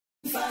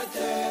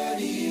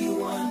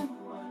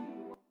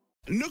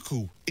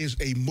Nuku is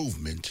a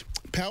movement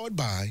powered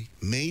by,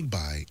 made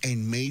by,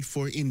 and made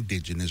for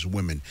indigenous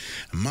women.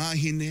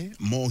 Mahine,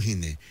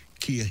 Mohine,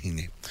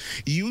 Kiahine.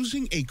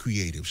 Using a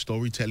creative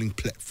storytelling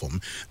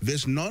platform,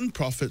 this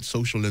non-profit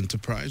social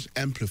enterprise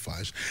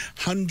amplifies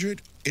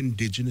 100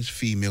 indigenous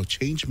female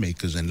change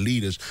makers and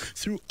leaders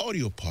through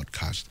audio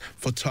podcasts,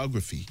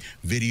 photography,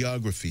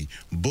 videography,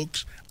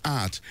 books,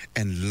 art,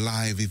 and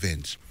live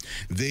events.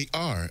 They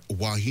are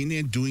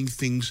Wahine doing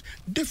things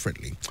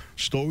differently.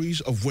 Stories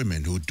of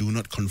women who do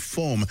not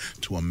conform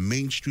to a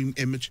mainstream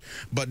image,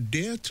 but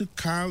dare to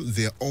carve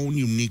their own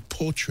unique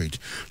portrait,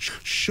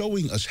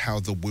 showing us how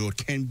the world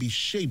can be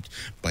shaped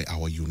by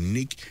our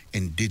unique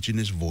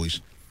indigenous voice.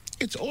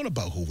 It's all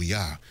about who we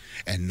are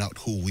and not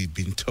who we've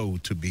been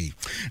told to be.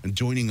 And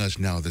joining us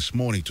now this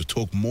morning to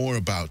talk more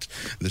about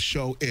the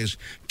show is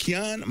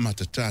Kian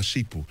Matata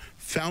Sipu,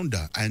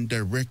 founder and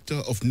director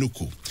of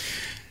Nuku.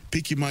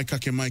 Piki mai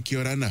kake mai kia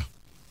ora.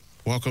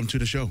 Welcome to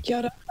the show.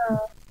 Kia ora.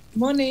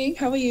 Morning,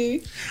 how are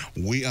you?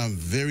 We are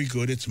very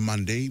good. It's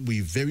Monday. We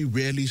very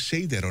rarely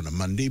say that on a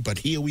Monday, but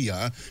here we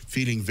are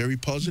feeling very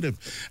positive.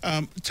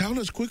 Tell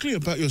us quickly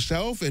about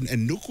yourself and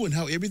Nuku and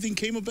how everything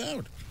came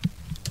about.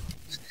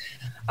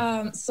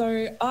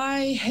 So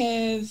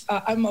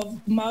I'm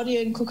of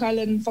Māori and Cook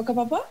Island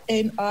whakapapa,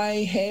 and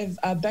I have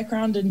a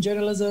background in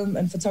journalism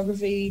and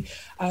photography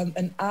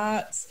and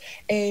arts.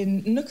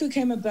 And Nuku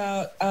came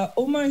about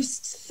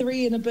almost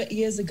 3 and a bit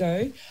years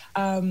ago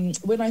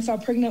when I fell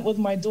pregnant with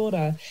my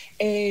daughter.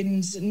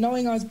 And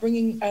knowing I was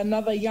bringing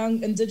another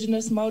young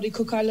Indigenous Māori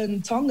Cook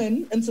Island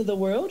Tongan into the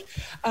world,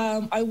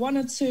 I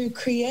wanted to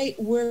create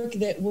work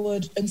that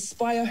would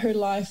inspire her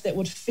life, that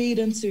would feed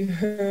into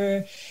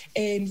her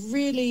and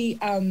really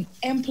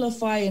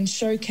amplify and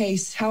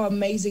showcase how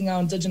amazing our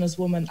Indigenous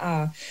women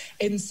are.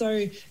 And so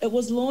it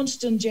was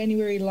launched in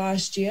January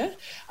last year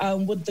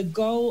with the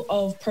goal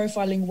of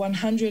profiling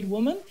 100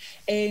 women.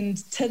 And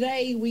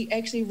today we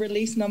actually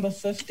released number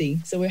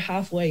 50. So we're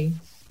halfway.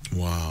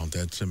 Wow,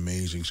 that's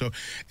amazing. So,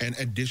 and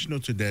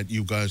additional to that,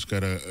 you guys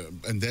got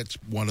and that's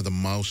one of the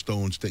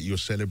milestones that you're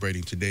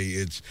celebrating today.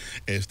 It's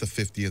the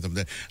 50th of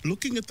that.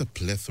 Looking at the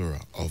plethora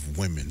of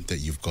women that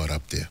you've got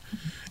up there,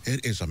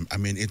 it is, I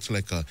mean, it's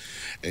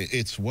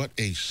what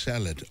a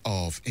salad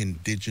of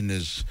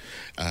indigenous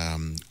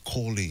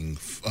calling,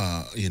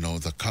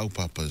 the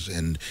kaupapas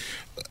and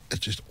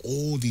just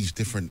all these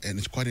different, and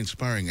it's quite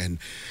inspiring. And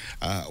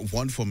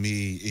one for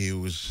me,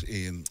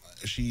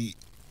 she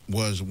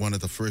was one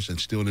of the first and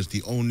still is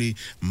the only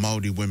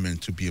Māori women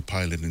to be a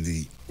pilot in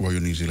the Royal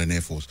New Zealand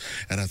Air Force.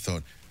 And I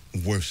thought,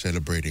 worth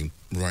celebrating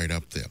right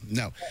up there.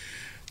 Now,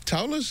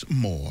 tell us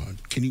more.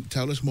 Can you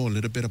tell us more a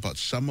little bit about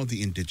some of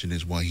the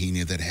indigenous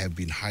wahine that have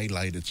been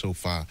highlighted so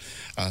far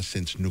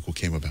since Nuku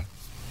came about?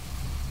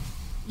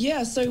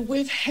 Yeah, so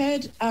we've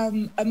had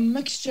a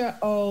mixture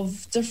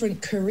of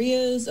different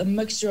careers, a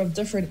mixture of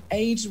different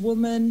aged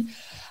women.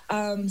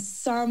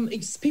 Some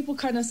people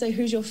kind of say,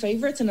 who's your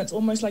favorite? And it's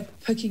almost like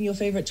picking your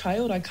favorite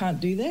child. I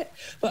can't do that.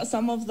 But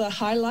some of the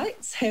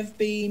highlights have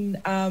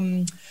been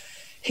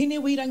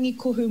Hinewirangi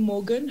Kohu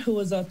Morgan, who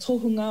is a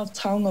tohunga of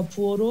Taonga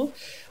Puoro.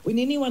 When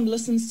anyone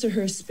listens to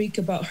her speak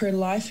about her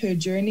life, her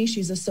journey,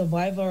 she's a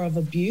survivor of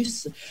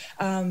abuse.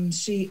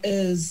 She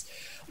is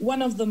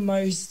one of the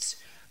most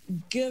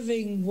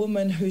giving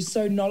women who's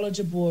so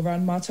knowledgeable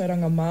around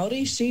Mātauranga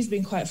Māori. She's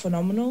been quite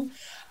phenomenal.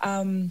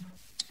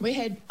 We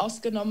had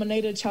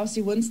Oscar-nominated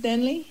Chelsea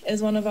Winstanley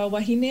as one of our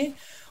wahine.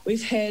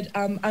 We've had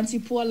Auntie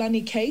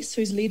Pualani Case,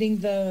 who's leading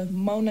the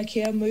Mauna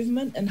Kea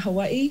movement in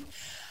Hawaii.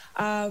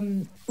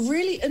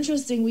 Really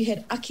interesting, we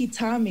had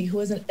Akitami,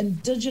 who is an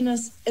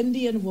Indigenous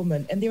Indian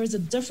woman. And there is a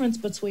difference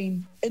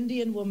between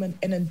Indian woman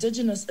and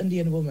Indigenous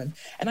Indian woman.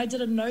 And I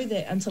didn't know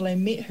that until I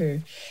met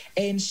her.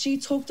 And she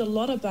talked a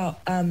lot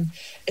about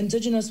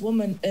Indigenous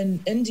women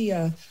in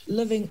India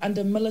living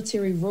under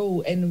military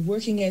rule and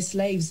working as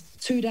slaves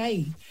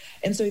today.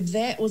 And so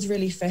that was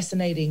really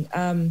fascinating.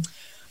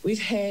 We've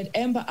had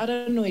Amber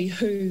Aranui,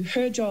 who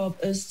her job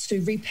is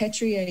to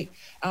repatriate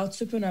our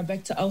tupuna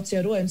back to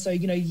Aotearoa. And so,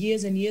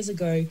 years and years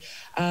ago,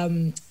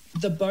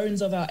 the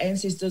bones of our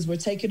ancestors were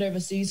taken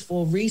overseas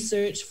for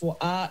research, for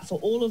art, for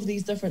all of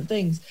these different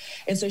things.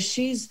 And so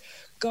she's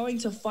going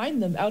to find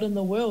them out in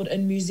the world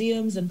in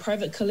museums and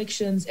private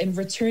collections and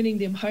returning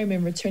them home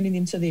and returning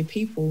them to their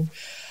people.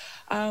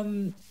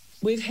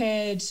 We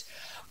had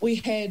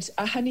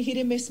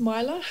Hanihire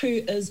Smiler, who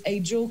is a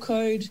dual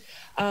code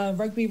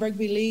rugby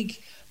league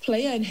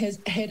player and has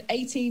had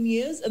 18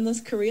 years in this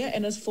career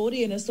and is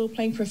 40 and is still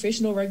playing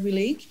professional rugby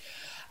league.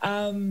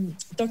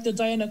 Dr.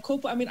 Diana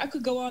Kopa, I mean, I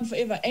could go on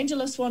forever.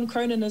 Angela Swan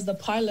Cronin is the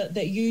pilot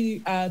that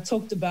you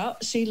talked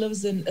about. She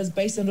is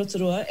based in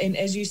Rotorua and,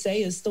 as you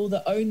say, is still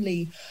the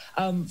only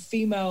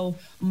female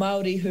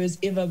Māori who has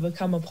ever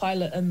become a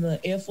pilot in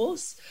the Air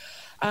Force.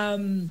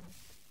 And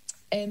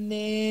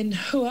then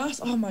who else?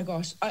 Oh my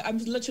gosh, I'm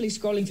literally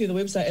scrolling through the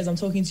website as I'm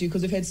talking to you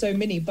because we've had so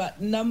many.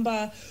 But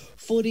number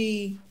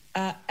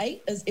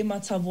 48 is Emma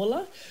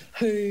Tavola,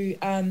 who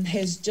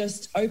has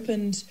just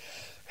opened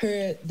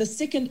the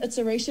second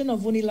iteration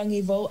of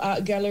Vunilangi Vo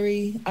Art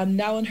Gallery,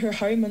 now in her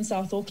home in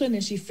South Auckland,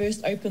 and she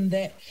first opened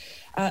that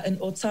in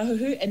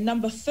Otahuhu. And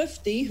number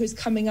 50, who's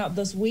coming out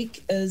this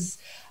week, is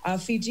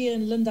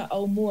Fijian Linda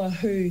Aumua,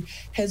 who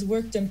has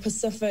worked in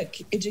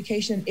Pacific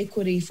education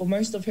equity for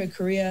most of her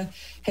career,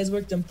 has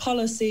worked in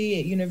policy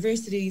at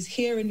universities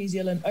here in New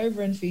Zealand,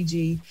 over in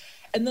Fiji.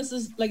 And this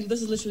is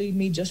literally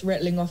me just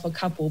rattling off a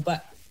couple,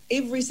 but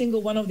every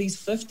single one of these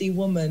 50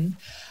 women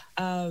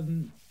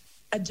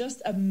are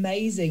just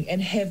amazing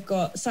and have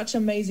got such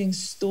amazing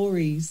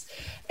stories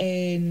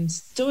and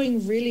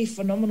doing really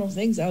phenomenal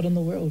things out in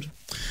the world.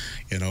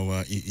 You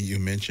know, you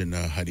mentioned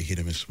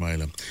Harihira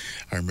Ismaila.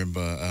 I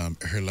remember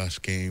her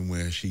last game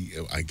where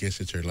I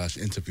guess it's her last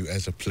interview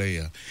as a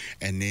player,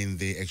 and then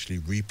they actually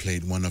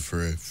replayed one of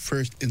her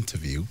first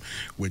interview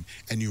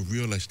and you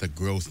realize the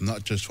growth,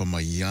 not just from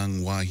a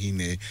young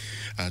wahine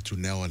to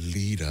now a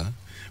leader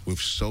with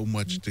so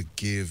much to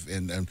give,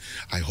 and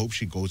I hope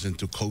she goes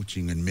into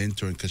coaching and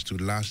mentoring, because to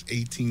last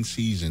 18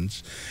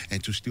 seasons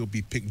and to still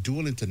be picked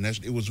dual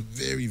international, it was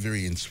very,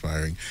 very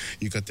inspiring.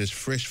 You got this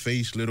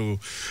fresh-faced little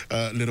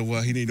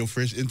wahine,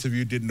 first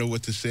interview, didn't know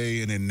what to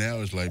say, and then now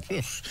it's like,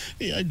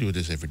 yeah, I do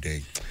this every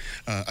day.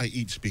 I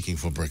eat speaking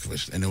for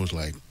breakfast, and it was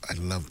like, I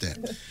love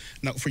that.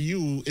 Now, for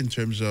you, in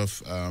terms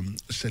of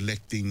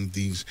selecting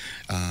these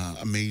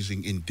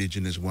amazing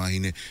indigenous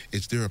wahine,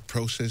 is there a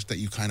process that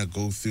you kind of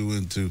go through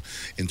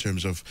in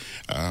terms of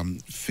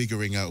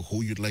figuring out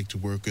who you'd like to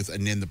work with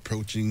and then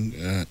approaching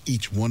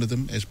each one of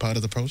them as part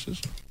of the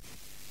process?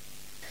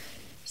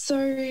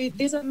 So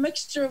there's a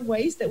mixture of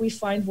ways that we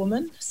find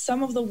women.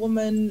 Some of the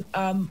women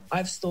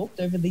I've stalked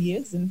over the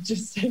years and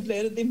just have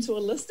added them to a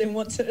list and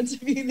want to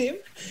interview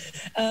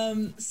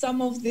them.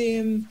 Some of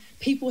them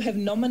people have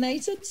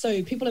nominated.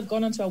 So people have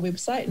gone onto our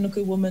website,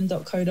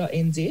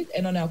 nukuwoman.co.nz,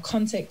 and on our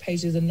contact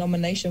page there's a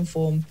nomination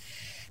form,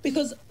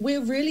 because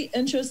we're really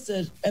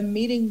interested in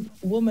meeting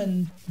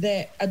women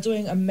that are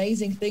doing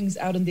amazing things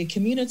out in their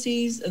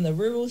communities, in the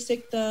rural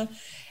sector.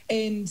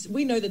 And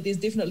we know that there's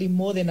definitely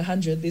more than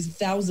 100. There's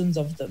thousands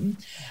of them.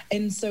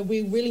 And so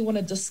we really want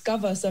to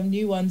discover some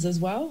new ones as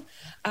well.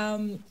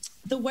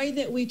 The way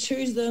that we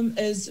choose them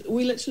is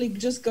we literally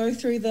just go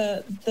through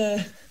the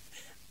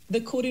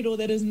kōrero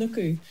that is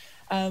nuku.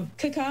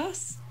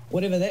 Kick-ass,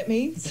 whatever that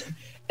means,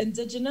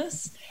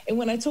 indigenous. And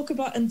when I talk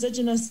about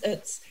indigenous,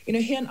 it's, you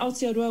know, here in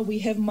Aotearoa, we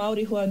have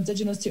Māori who are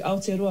indigenous to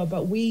Aotearoa,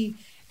 but we,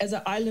 as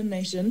an island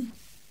nation,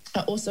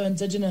 are also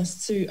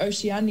indigenous to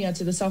Oceania,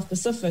 to the South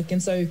Pacific.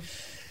 And so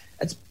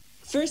it's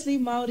firstly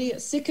Māori,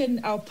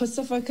 second our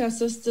Pacifica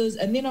sisters,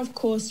 and then of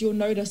course you'll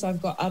notice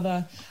I've got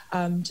other,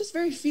 just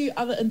very few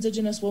other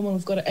indigenous women.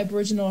 We've got an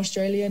Aboriginal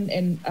Australian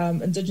and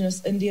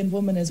indigenous Indian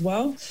woman as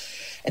well.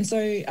 And so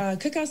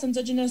Kick-Ass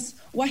Indigenous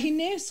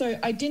wahine, so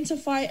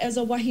identify as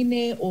a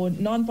wahine or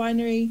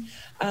non-binary,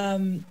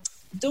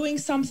 doing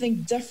something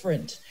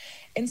different.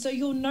 And so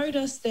you'll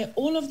notice that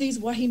all of these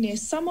wahine,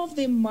 some of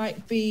them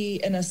might be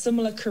in a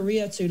similar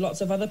career to lots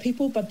of other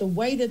people, but the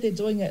way that they're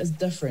doing it is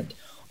different,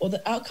 or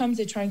the outcomes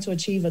they're trying to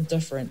achieve are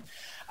different,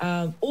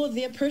 or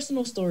their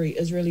personal story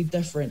is really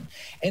different.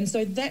 And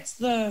so that's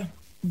the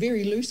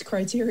very loose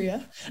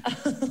criteria.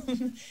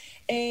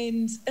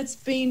 And it's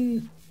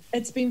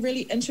been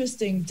really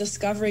interesting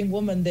discovering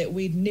women that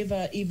we'd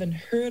never even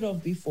heard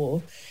of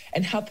before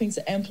and helping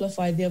to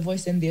amplify their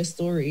voice and their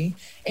story,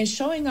 and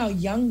showing our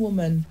young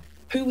women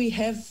who we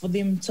have for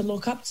them to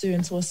look up to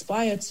and to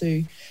aspire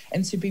to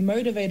and to be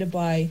motivated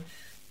by,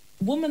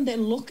 women that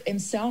look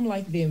and sound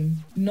like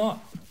them,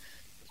 not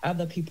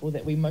other people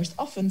that we most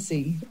often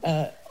see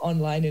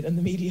online and in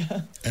the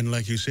media. And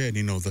like you said,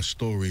 you know, the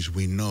stories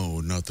we know,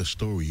 not the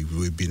story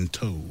we've been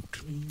told.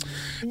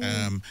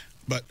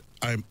 But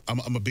I'm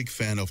a big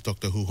fan of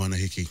Dr. Huhana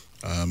Hiki.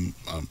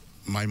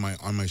 I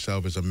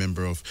myself is a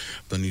member of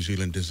the New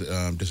Zealand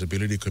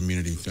disability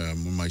community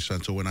with my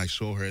son. So when I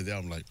saw her there,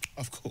 I'm like,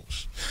 of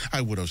course.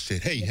 I would have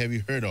said, hey, have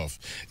you heard of,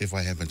 if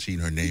I haven't seen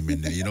her name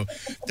in there. You know,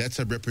 that's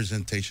a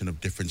representation of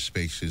different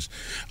spaces.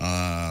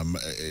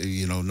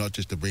 You know, not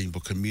just the rainbow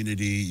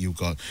community, you've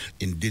got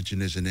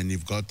indigenous, and then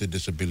you've got the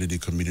disability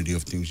community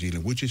of New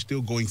Zealand, which is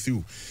still going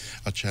through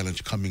a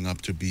challenge coming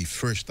up to be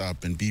first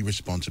up and be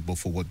responsible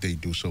for what they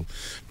do. So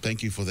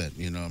thank you for that.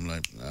 You know, I'm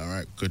like, all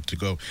right, good to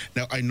go.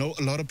 Now, I know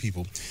a lot of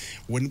people,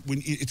 when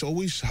it's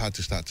always hard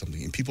to start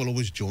something, and people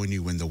always join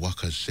you when the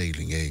waka's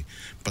sailing,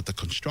 but the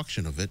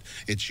construction of it,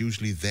 it's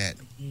usually that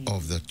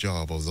of the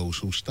job of those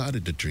who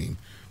started the dream.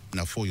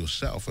 Now, for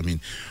yourself, I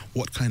mean,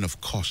 what kind of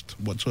cost,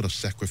 what sort of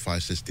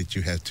sacrifices did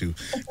you have to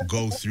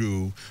go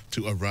through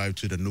to arrive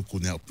to the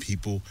nuku now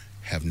people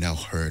have now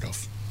heard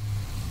of?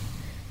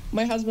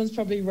 My husband's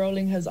probably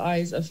rolling his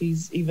eyes if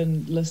he's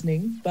even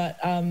listening, but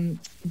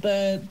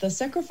the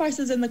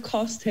sacrifices and the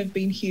cost have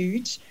been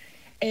huge.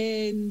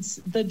 And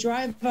the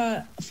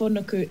driver for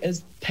Nuku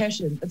is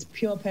passion. It's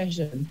pure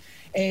passion.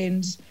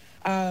 And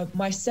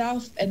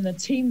myself and the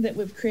team that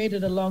we've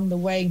created along the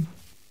way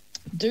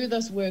do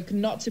this work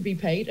not to be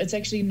paid. It's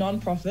actually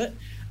non-profit.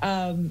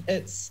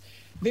 It's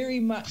very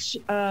much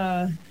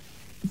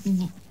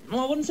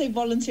I wouldn't say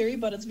voluntary,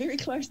 but it's very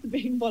close to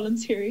being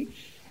voluntary.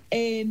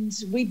 And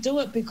we do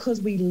it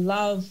because we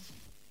love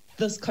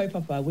this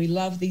kaupapa. We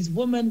love these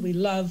women. We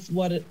love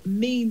what it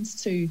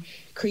means to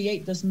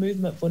create this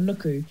movement for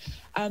nuku.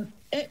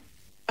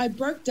 I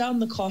broke down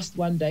the cost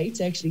one day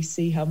to actually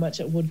see how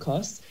much it would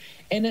cost,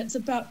 and it's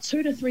about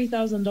 $2,000 to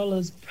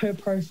 $3,000 per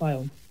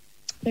profile.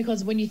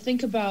 Because when you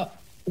think about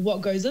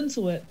what goes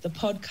into it, the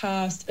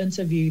podcast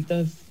interview,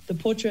 the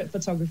portrait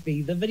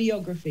photography, the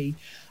videography,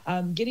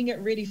 getting it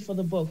ready for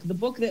the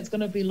book that's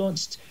going to be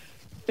launched,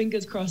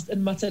 fingers crossed,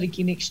 in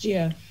Matariki next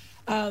year,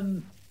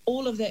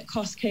 all of that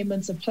cost came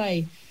into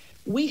play.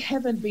 We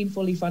haven't been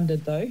fully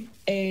funded though,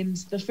 and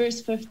the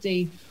first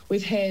 50,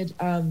 we've had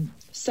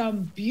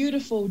some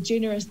beautiful,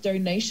 generous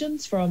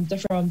donations from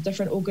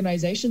different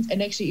organizations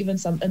and actually even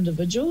some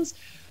individuals.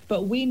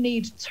 But we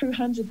need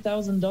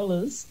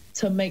 $200,000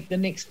 to make the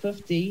next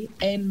 50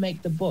 and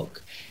make the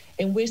book.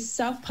 And we're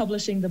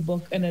self-publishing the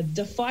book in a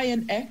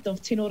defiant act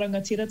of Tino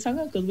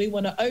Rangatiratanga because we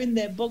want to own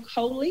that book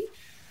wholly.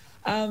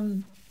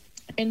 And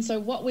so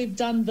what we've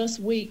done this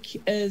week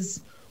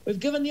is we've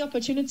given the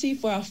opportunity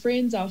for our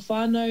friends, our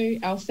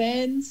whānau, our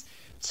fans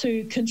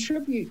to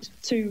contribute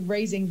to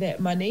raising that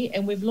money.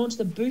 And we've launched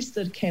a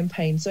Boosted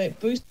campaign. So at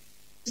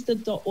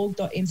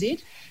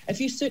boosted.org.nz, if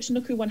you search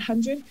Nuku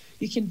 100,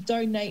 you can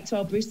donate to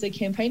our Boosted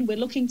campaign. We're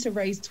looking to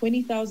raise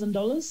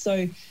 $20,000.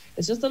 So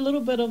it's just a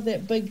little bit of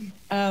that big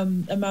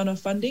amount of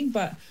funding,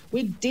 but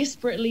we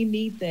desperately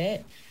need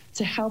that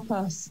to help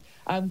us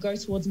go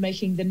towards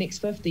making the next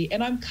 50.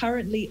 And I'm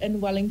currently in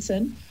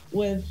Wellington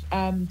with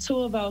 2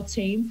 of our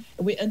team.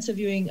 We're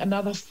interviewing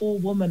another 4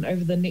 women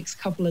over the next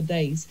couple of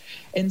days.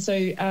 And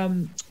so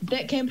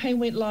that campaign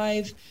went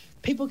live.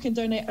 People can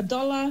donate $1,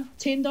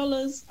 $10,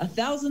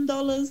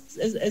 $1,000,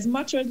 as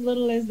much or as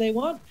little as they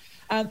want.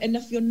 And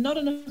if you're not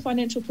in a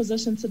financial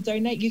position to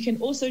donate, you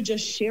can also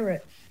just share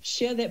it.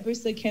 Share that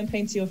Boosted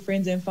campaign to your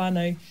friends and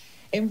whānau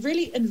and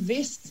really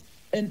invest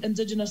in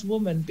Indigenous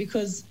women,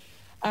 because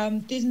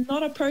there's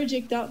not a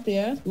project out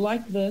there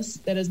like this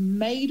that is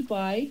made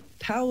by,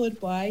 powered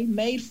by,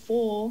 made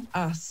for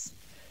us.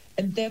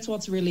 And that's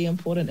what's really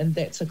important, and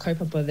that's a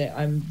kaupapa that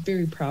I'm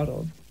very proud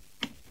of.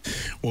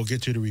 We'll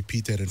get you to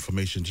repeat that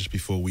information just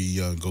before we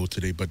go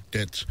today, but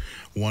that's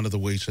one of the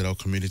ways that our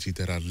community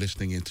that are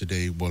listening in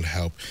today will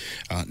help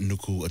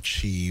Nuku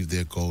achieve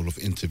their goal of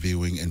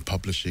interviewing and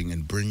publishing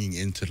and bringing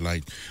into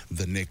light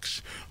the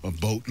next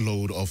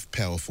boatload of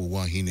powerful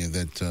wahine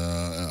that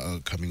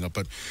are coming up.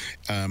 But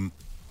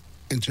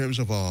in terms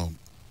of our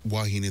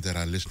wahine that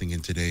are listening in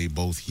today,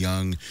 both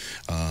young,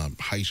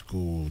 high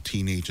school,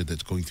 teenager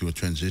that's going through a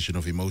transition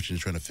of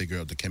emotions, trying to figure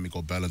out the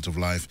chemical balance of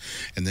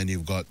life, and then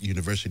you've got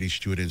university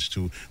students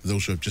to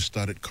those who have just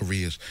started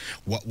careers,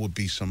 what would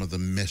be some of the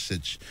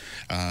message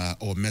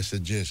or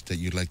messages that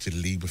you'd like to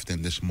leave with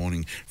them this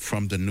morning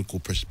from the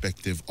Nuku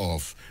perspective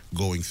of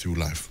going through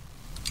life?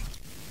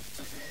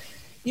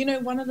 You know,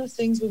 one of the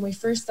things when we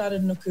first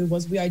started Nuku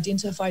was we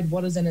identified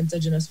what is an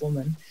Indigenous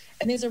woman.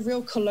 And there's a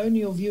real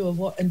colonial view of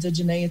what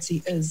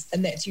indigeneity is,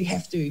 and that you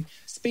have to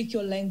speak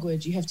your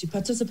language, you have to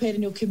participate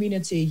in your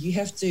community, you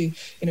have to,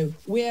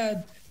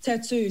 wear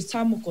tattoos,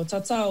 tamoko,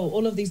 tatao,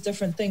 all of these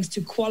different things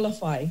to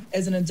qualify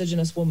as an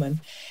Indigenous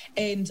woman.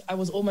 And I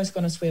was almost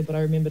going to swear, but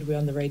I remembered we're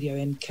on the radio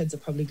and kids are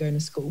probably going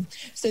to school.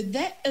 So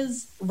that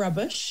is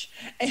rubbish.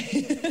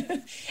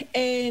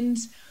 And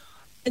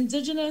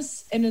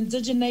Indigenous and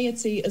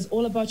indigeneity is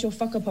all about your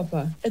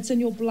whakapapa. It's in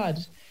your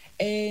blood.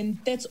 And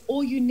that's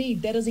all you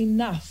need. That is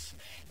enough.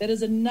 That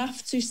is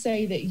enough to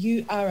say that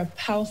you are a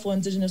powerful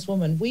Indigenous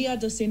woman. We are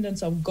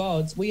descendants of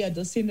gods. We are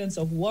descendants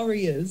of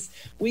warriors.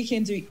 We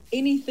can do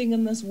anything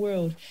in this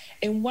world.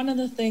 And one of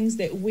the things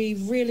that we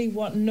really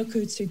want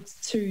Nuku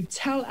to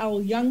tell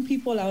our young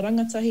people, our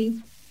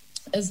rangatahi,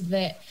 is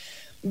that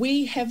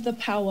we have the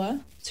power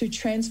to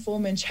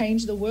transform and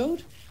change the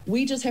world.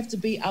 We just have to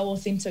be our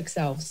authentic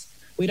selves.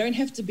 We don't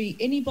have to be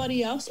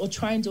anybody else or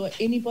try and do it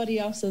anybody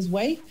else's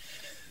way.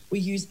 We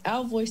use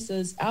our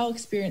voices, our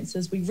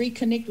experiences. We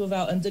reconnect with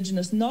our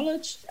Indigenous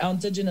knowledge, our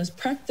Indigenous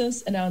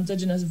practice, and our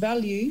Indigenous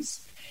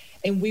values,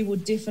 and we will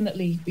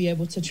definitely be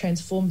able to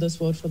transform this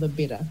world for the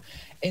better.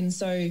 And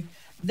so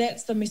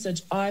that's the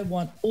message I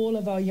want all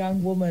of our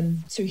young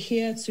women to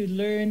hear, to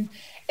learn.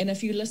 And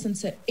if you listen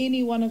to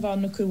any one of our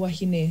Nuku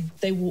wahine,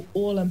 they will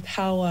all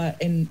empower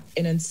and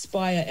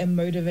inspire and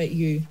motivate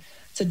you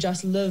to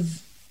just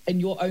live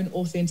in your own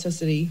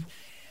authenticity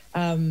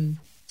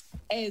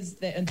as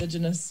the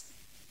Indigenous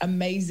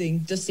amazing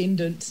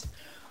descendant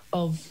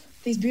of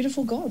these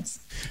beautiful gods.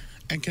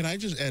 And can I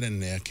just add in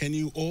there, can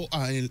you all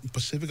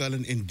Pacific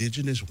Island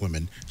Indigenous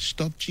women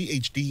stop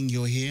GHDing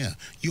your hair?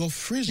 You're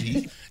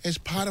frizzy as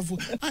part of...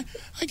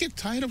 I get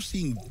tired of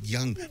seeing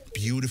young,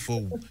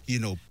 beautiful,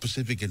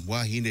 Pacific and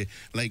Wahine,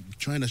 like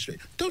trying to...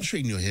 Don't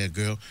straighten your hair,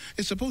 girl.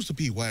 It's supposed to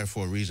be wire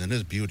for a reason.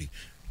 There's beauty.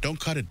 Don't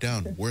cut it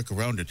down. Work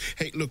around it.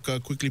 Hey, look,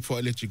 quickly before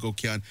I let you go,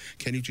 Kian,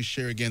 can you just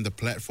share again the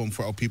platform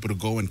for our people to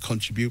go and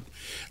contribute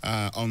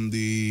on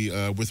the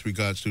with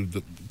regards to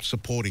the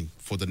supporting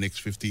for the next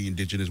 50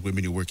 Indigenous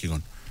women you're working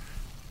on?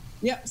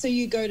 Yep. So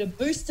you go to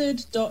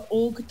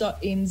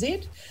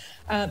boosted.org.nz.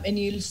 And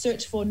you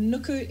search for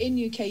Nuku,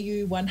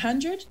 NUKU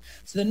 100.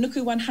 So the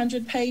Nuku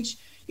 100 page,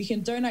 you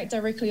can donate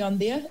directly on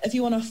there. If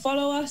you want to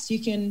follow us,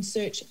 you can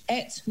search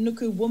at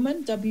Nuku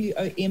Woman,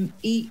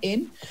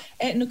 WOMEN,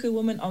 at Nuku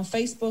Woman on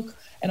Facebook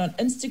and on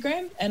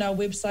Instagram. And our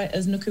website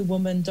is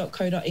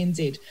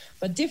nukuwoman.co.nz.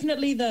 But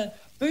definitely the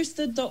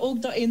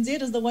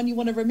boosted.org.nz is the one you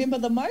want to remember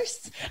the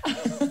most.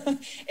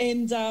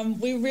 And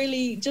we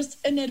really just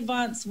in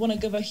advance want to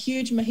give a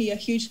huge mahi, a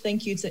huge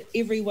thank you to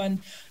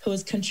everyone who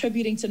is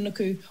contributing to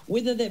Nuku,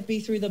 whether that be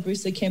through the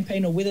Boosted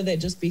campaign or whether that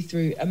just be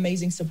through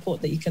amazing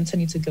support that you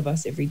continue to give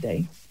us every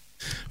day.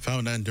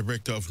 Founder and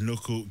Director of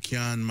Nuku,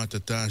 Kian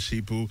Matata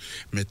Sipu,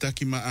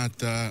 Metaki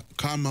Maata,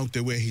 come out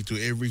the way to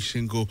every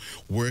single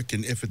work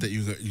and effort that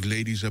you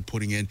ladies are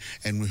putting in,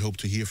 and we hope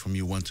to hear from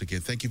you once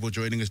again. Thank you for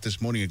joining us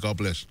this morning, and God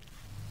bless.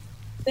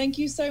 Thank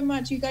you so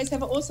much. You guys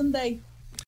have an awesome day.